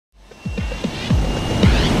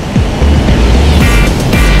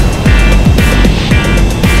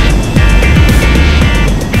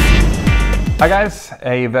Hi guys,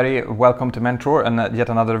 a very welcome to Mentour and yet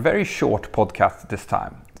another very short podcast this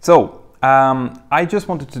time. So, I just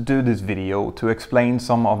wanted to do this video to explain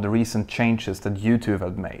some of the recent changes that YouTube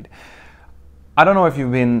have made. I don't know if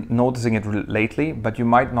you've been noticing it lately, but you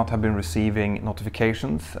might not have been receiving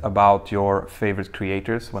notifications about your favorite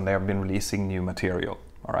creators when they have been releasing new material.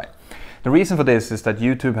 All right. The reason for this is that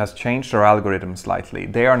YouTube has changed their algorithm slightly.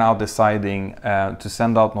 They are now deciding to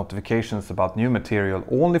send out notifications about new material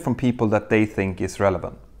only from people that they think is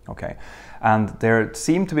relevant. Okay, and they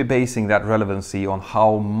seem to be basing that relevancy on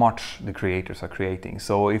how much the creators are creating.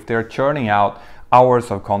 So if they're churning out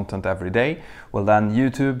hours of content every day, well then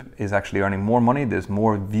YouTube is actually earning more money, there's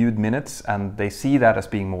more viewed minutes, and they see that as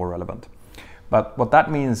being more relevant. But what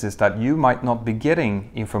that means is that you might not be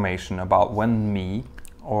getting information about when me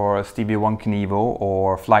or Stevie One Knievo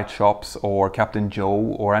or Flight Shops or Captain Joe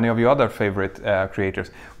or any of your other favorite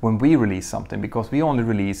creators when we release something, because we only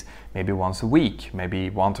release maybe once a week,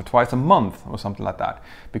 maybe once or twice a month or something like that,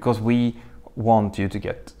 because we want you to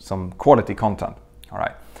get some quality content. All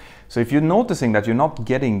right. So if you're noticing that you're not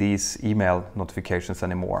getting these email notifications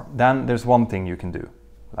anymore, then there's one thing you can do.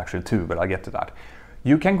 Actually two, but I'll get to that.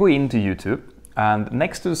 You can go into YouTube, and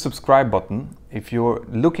next to the subscribe button, if you're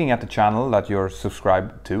looking at the channel that you're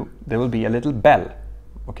subscribed to, there will be a little bell.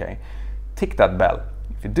 Okay, tick that bell.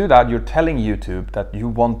 If you do that, you're telling YouTube that you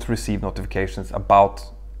want to receive notifications about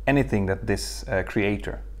anything that this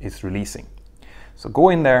creator is releasing. So go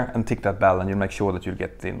in there and tick that bell and you'll make sure that you'll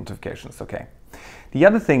get the notifications, okay? The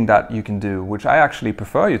other thing that you can do, which I actually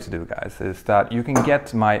prefer you to do, guys, is that you can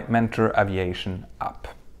get my Mentour Aviation app.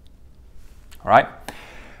 All right?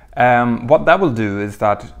 What that will do is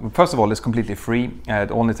that, first of all, it's completely free.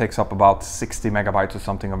 It only takes up about 60 megabytes or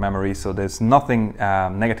something of memory, so there's nothing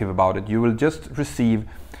negative about it. You will just receive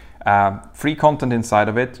free content inside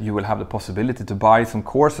of it. You will have the possibility to buy some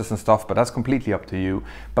courses and stuff, but that's completely up to you.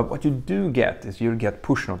 But what you do get is you'll get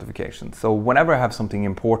push notifications. So whenever I have something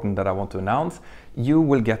important that I want to announce, you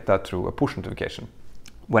will get that through a push notification.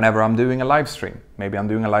 Whenever I'm doing a live stream, maybe I'm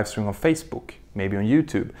doing a live stream on Facebook, maybe on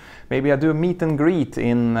YouTube, maybe I do a meet and greet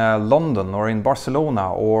in London or in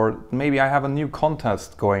Barcelona, or maybe I have a new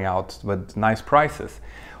contest going out with nice prizes.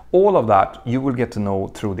 All of that you will get to know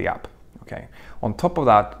through the app. Okay. On top of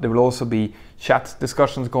that, there will also be chat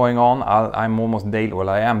discussions going on. I'm almost daily, well,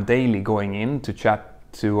 I am daily going in to chat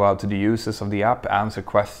to the users of the app, answer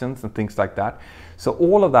questions and things like that. So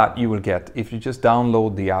all of that you will get if you just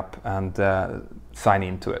download the app and sign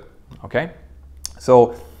into it. Okay.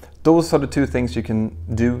 So those are the two things you can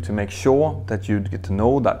do to make sure that you get to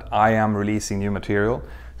know that I am releasing new material.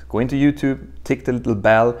 So go into YouTube, tick the little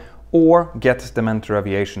bell, or get the Mentour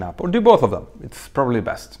Aviation app, or do both of them. It's probably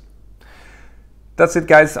best. That's it,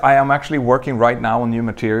 guys. I am actually working right now on new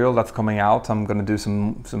material that's coming out. I'm going to do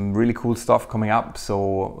some really cool stuff coming up.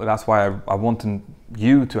 So that's why I want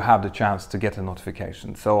you to have the chance to get a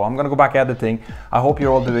notification. So I'm going to go back editing. I hope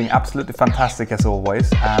you're all doing absolutely fantastic as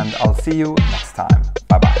always, and I'll see you next time.